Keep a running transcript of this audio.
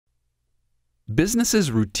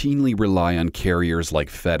Businesses routinely rely on carriers like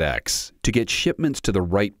FedEx to get shipments to the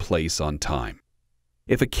right place on time.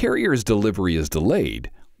 If a carrier's delivery is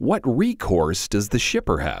delayed, what recourse does the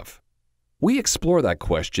shipper have? We explore that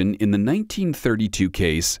question in the 1932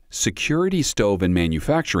 case Security Stove and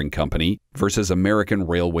Manufacturing Company versus American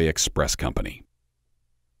Railway Express Company.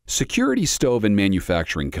 Security Stove and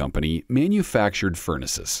Manufacturing Company manufactured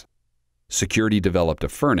furnaces. Security developed a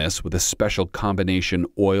furnace with a special combination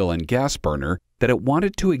oil and gas burner that it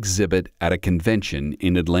wanted to exhibit at a convention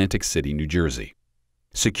in Atlantic City, New Jersey.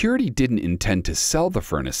 Security didn't intend to sell the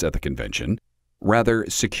furnace at the convention. Rather,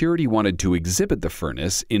 Security wanted to exhibit the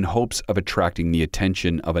furnace in hopes of attracting the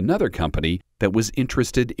attention of another company that was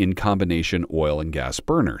interested in combination oil and gas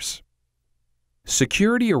burners.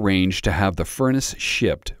 Security arranged to have the furnace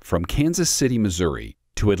shipped from Kansas City, Missouri,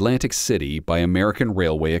 to Atlantic City by American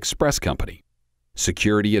Railway Express Company.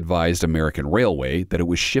 Security advised American Railway that it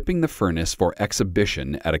was shipping the furnace for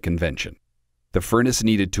exhibition at a convention. The furnace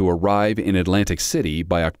needed to arrive in Atlantic City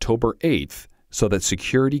by October 8th so that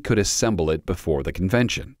Security could assemble it before the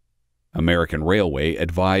convention. American Railway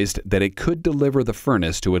advised that it could deliver the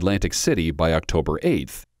furnace to Atlantic City by October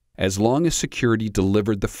 8th, as long as Security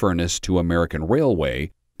delivered the furnace to American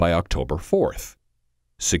Railway by October 4th.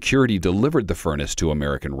 Security delivered the furnace to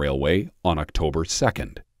American Railway on October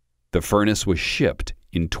 2nd. The furnace was shipped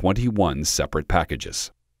in 21 separate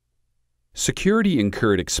packages. Security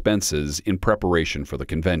incurred expenses in preparation for the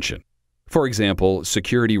convention. For example,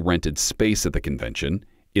 Security rented space at the convention.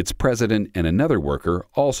 Its president and another worker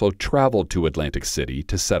also traveled to Atlantic City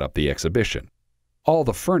to set up the exhibition. All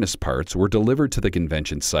the furnace parts were delivered to the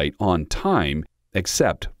convention site on time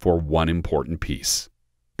except for one important piece.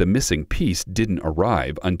 The missing piece didn't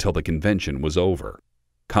arrive until the convention was over.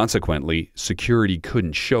 Consequently, Security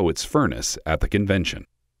couldn't show its furnace at the convention.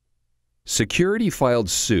 Security filed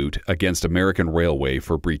suit against American Railway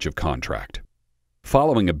for breach of contract.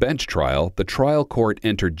 Following a bench trial, the trial court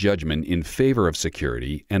entered judgment in favor of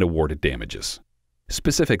Security and awarded damages.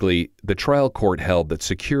 Specifically, the trial court held that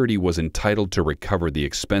Security was entitled to recover the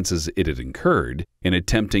expenses it had incurred in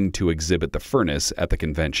attempting to exhibit the furnace at the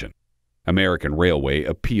convention. American Railway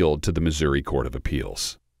appealed to the Missouri Court of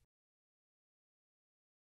Appeals.